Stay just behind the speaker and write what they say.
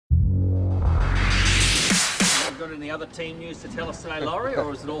got any other team news to tell us today, Laurie, or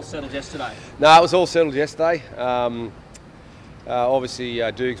was it all settled yesterday? No, it was all settled yesterday.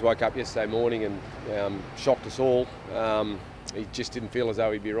 Obviously, Dukes woke up yesterday morning and shocked us all. He just didn't feel as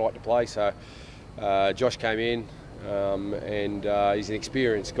though he'd be right to play, so Josh came in, and he's an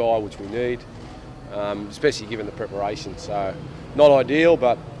experienced guy, which we need, especially given the preparation. So, not ideal,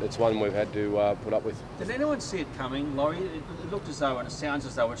 but it's one we've had to put up with. Did anyone see it coming, Laurie? It looked as though, and it sounds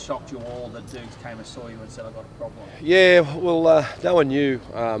as though it shocked you all that Dukes came and saw you and said, "I've got a problem." Yeah, well, no one knew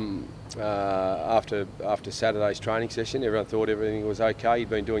after Saturday's training session. Everyone thought everything was okay. He'd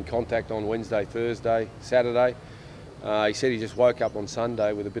been doing contact on Wednesday, Thursday, Saturday. He said he just woke up on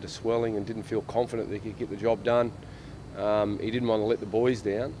Sunday with a bit of swelling and didn't feel confident that he could get the job done. He didn't want to let the boys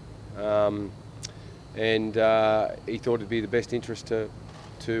down. And he thought it'd be the best interest to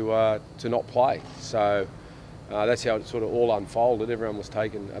not play. So that's how it sort of all unfolded. Everyone was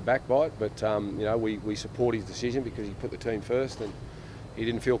taken aback by it, but you know, we support his decision because he put the team first, and he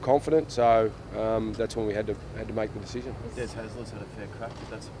didn't feel confident. So that's when we had to make the decision. Des Hasler's had a fair crack. Did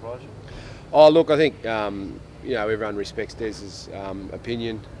that surprise you? Oh, look, I think you know, everyone respects Des's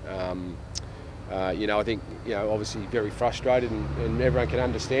opinion. You know, I think, you know, obviously very frustrated, and everyone can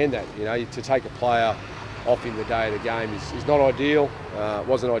understand that. You know, to take a player off in the day of the game is not ideal. It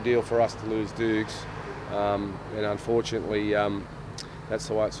wasn't ideal for us to lose Dukes, and unfortunately, that's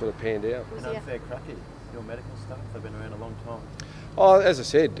the way it sort of panned out. An unfair crack at your medical staff. They've been around a long time. Oh, as I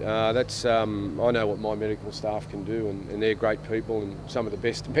said, that's I know what my medical staff can do, and they're great people and some of the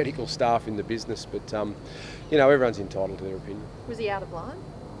best medical staff in the business. But you know, everyone's entitled to their opinion. Was he out of line?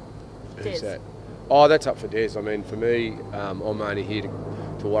 Who's that? Oh, that's up for Des. I mean, for me, I'm only here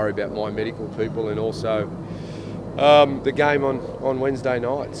to worry about my medical people and also the game on Wednesday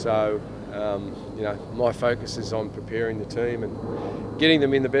night. So, you know, my focus is on preparing the team and getting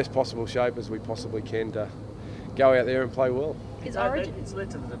them in the best possible shape as we possibly can to go out there and play well. It's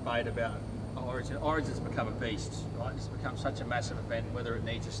led to the debate about Origin. Origin's become a beast, right? It's become such a massive event, whether it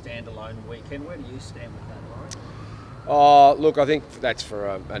needs a standalone weekend. Where do you stand with that, Laurie? Oh, look, I think that's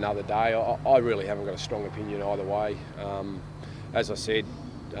for another day. I really haven't got a strong opinion either way. As I said,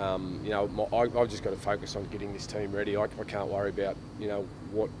 you know, I've just got to focus on getting this team ready. I can't worry about, you know,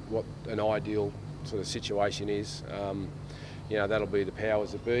 what an ideal sort of situation is. You know, that'll be the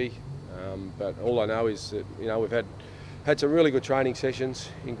powers that be. But all I know is that, you know, we've had some really good training sessions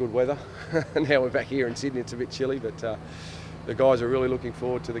in good weather. Now we're back here in Sydney. It's a bit chilly, but the guys are really looking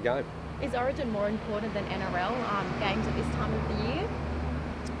forward to the game. Is Origin more important than NRL games at this time of the year?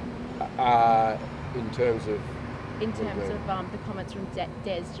 In terms of? In terms of the comments from Des,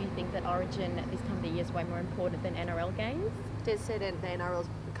 do you think that Origin at this time of the year is way more important than NRL games? Des said the NRL's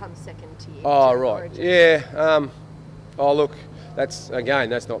become second tier. Oh, right. Origin. Yeah. Oh, look, that's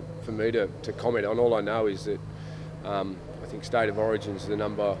not for me to comment on. All I know is that I think State of Origin's the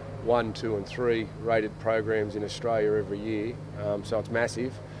number 1, 2 and 3 rated programs in Australia every year. So it's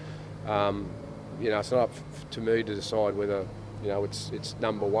massive. You know, it's not up to me to decide whether, you know, it's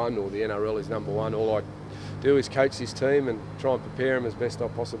number 1 or the NRL is number 1. All I do is coach this team and try and prepare them as best I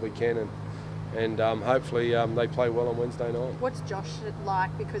possibly can, and hopefully they play well on Wednesday night. What's Josh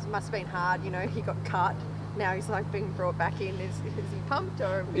like? Because it must have been hard. You know, he got cut. Now he's like being brought back in. Is he pumped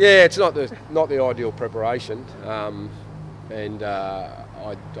or? Yeah, it's not the ideal preparation, and I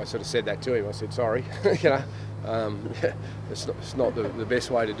sort of said that to him. I said sorry, you know, it's not the best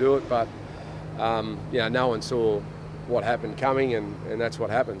way to do it, but you know, no one saw what happened coming, and that's what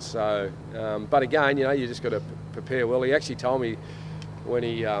happens. So, but again, you know, you just got to prepare well. He actually told me when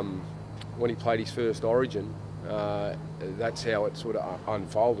he played his first Origin. That's how it sort of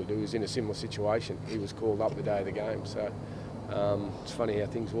unfolded. He was in a similar situation. He was called up the day of the game, so it's funny how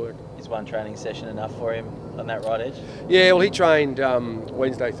things work. Is one training session enough for him on that right edge? Yeah, well, he trained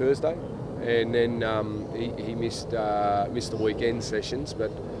Wednesday, Thursday, and then he missed the weekend sessions.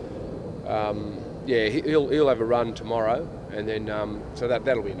 But yeah, he'll have a run tomorrow, and then so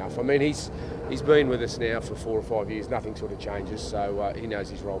that'll be enough. I mean, he's been with us now for 4 or 5 years. Nothing sort of changes, so he knows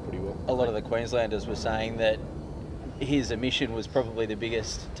his role pretty well. A lot of the Queenslanders were saying that his omission was probably the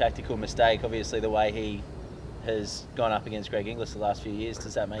biggest tactical mistake. Obviously, the way he has gone up against Greg Inglis the last few years,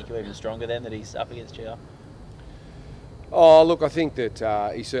 does that make you even stronger then that he's up against GR? Oh, look, I think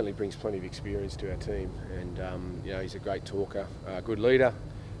that he certainly brings plenty of experience to our team, and you know, he's a great talker, a good leader,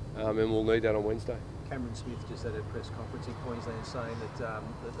 and we'll need that on Wednesday. Cameron Smith just had a press conference in Queensland saying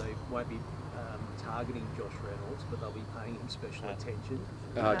that they won't be targeting Josh Reynolds, but they'll be paying him special attention.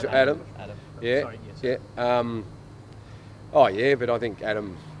 To Adam? Yeah. Sorry, yes. Yeah. Oh yeah, but I think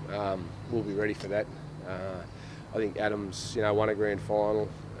Adam will be ready for that. I think Adam's, you know, won a grand final.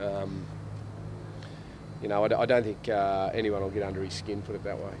 you know, I don't think anyone will get under his skin, put it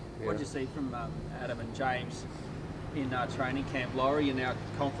that way. What did you see from Adam and James in training camp? Laurie, you're now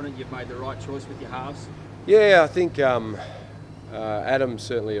confident you've made the right choice with your halves? Yeah, I think Adam's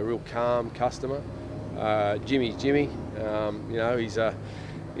certainly a real calm customer. Jimmy's Jimmy. You know, he's a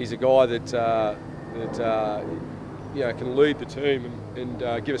guy that you know, can lead the team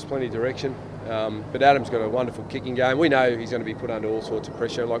and give us plenty of direction. But Adam's got a wonderful kicking game. We know he's going to be put under all sorts of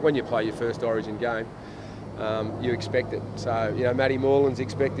pressure. Like when you play your first Origin game, you expect it. So, you know, Matty Moreland's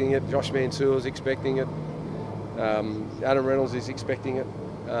expecting it, Josh Mansour's expecting it, Adam Reynolds is expecting it.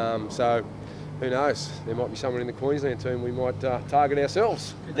 So, who knows? There might be someone in the Queensland team we might target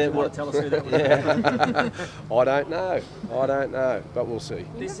ourselves. Want to tell us who that was? I don't know, but we'll see.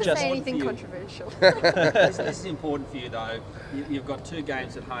 You never say anything controversial. This is important for you though. You've got 2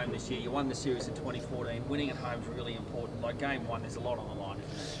 games at home this year. You won the series in 2014. Winning at home is really important. Like game 1, there's a lot on the line,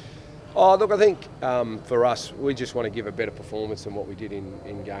 isn't it? Oh, look, I think for us, we just want to give a better performance than what we did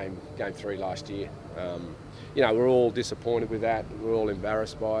in game 3 last year. You know, we're all disappointed with that. We're all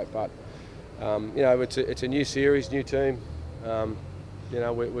embarrassed by it, but you know, it's a new series, new team. You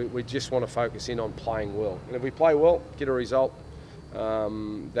know, we just want to focus in on playing well, and if we play well, get a result,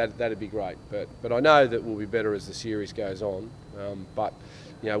 that'd be great. But I know that we'll be better as the series goes on. But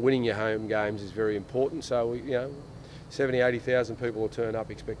you know, winning your home games is very important. So you know, 70,000, 80,000 people will turn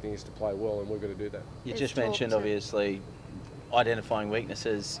up expecting us to play well, and we've got to do that. You just mentioned obviously identifying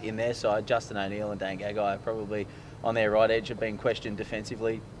weaknesses in their side. Justin O'Neill and Dan Gagai are probably on their right edge, have been questioned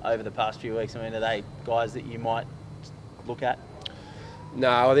defensively over the past few weeks. I mean, are they guys that you might look at?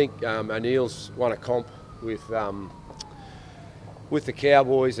 No, I think O'Neill's won a comp with the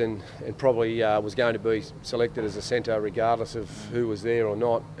Cowboys and probably was going to be selected as a centre regardless of who was there or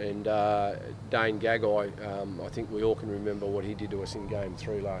not. And Dane Gagai, I think we all can remember what he did to us in game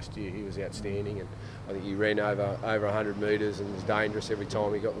 3 last year. He was outstanding, and I think he ran over 100 metres and was dangerous every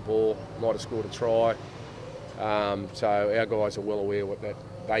time he got the ball. Might have scored a try. So our guys are well aware what that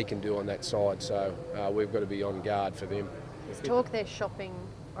they can do on that side. So we've got to be on guard for them. There's talk they're shopping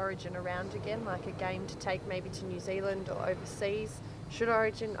Origin around again, like a game to take maybe to New Zealand or overseas. Should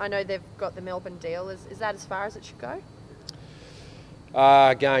Origin, I know they've got the Melbourne deal, is that as far as it should go?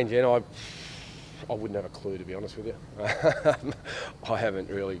 Again, Jen, I wouldn't have a clue, to be honest with you. I haven't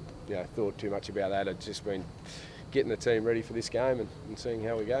really thought too much about that. It's just been getting the team ready for this game and seeing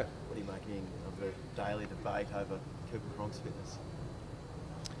how we go. What are you making of the daily debate over Cooper Cronk's fitness?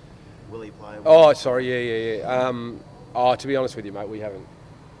 Will he play? Oh, sorry, yeah. To be honest with you, mate, we haven't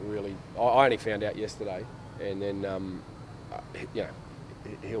really. I only found out yesterday, and then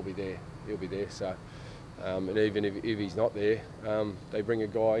he'll be there. He'll be there. So, and even if he's not there, they bring a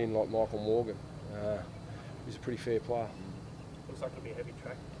guy in like Michael Morgan, who's a pretty fair player. Looks like it'll be a heavy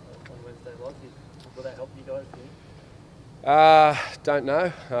track on Wednesday night. Will that help you guys? Don't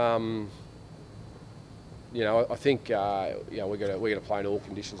know. I think we're going to play in all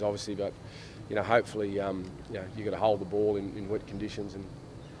conditions, obviously, but hopefully, you've got to hold the ball in wet conditions,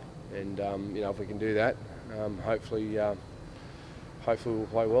 and if we can do that, hopefully we'll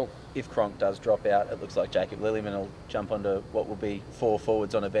play well. If Cronk does drop out, it looks like Jacob Lillyman will jump onto what will be 4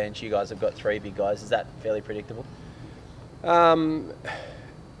 forwards on a bench. You guys have got 3 big guys. Is that fairly predictable? To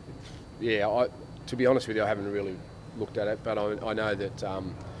be honest with you, I haven't really looked at it, but I know that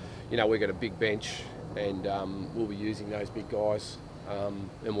we've got a big bench, and we'll be using those big guys, and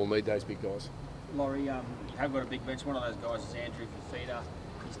we'll need those big guys. Laurie, you have got a big bench. One of those guys is Andrew Fafita.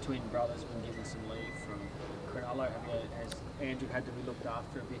 His twin brother's been given some leave from Cronulla. Has Andrew had to be looked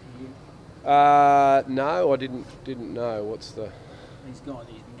after a bit here? No, I didn't know. What's the? He's gone.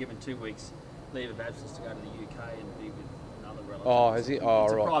 He's been given 2 weeks leave of absence to go to the UK and be with another relative. Oh, has he? Oh,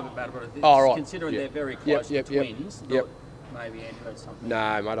 it's right. a private matter, but right. Considering they're very close to twins, thought maybe Andrew had something.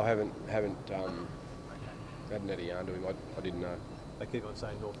 No, mate, I haven't hadn't had a yarn to him. I didn't know. They keep on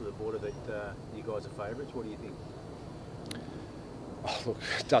saying north of the border that you guys are favourites. What do you think? Oh, look,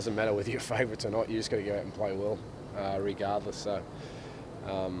 it doesn't matter whether you're favourites or not. You just got to go out and play well, regardless. So,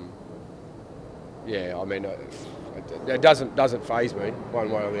 it doesn't faze me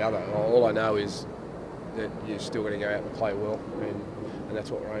one way or the other. All I know is that you're still going to go out and play well, and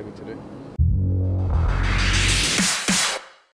that's what we're aiming to do.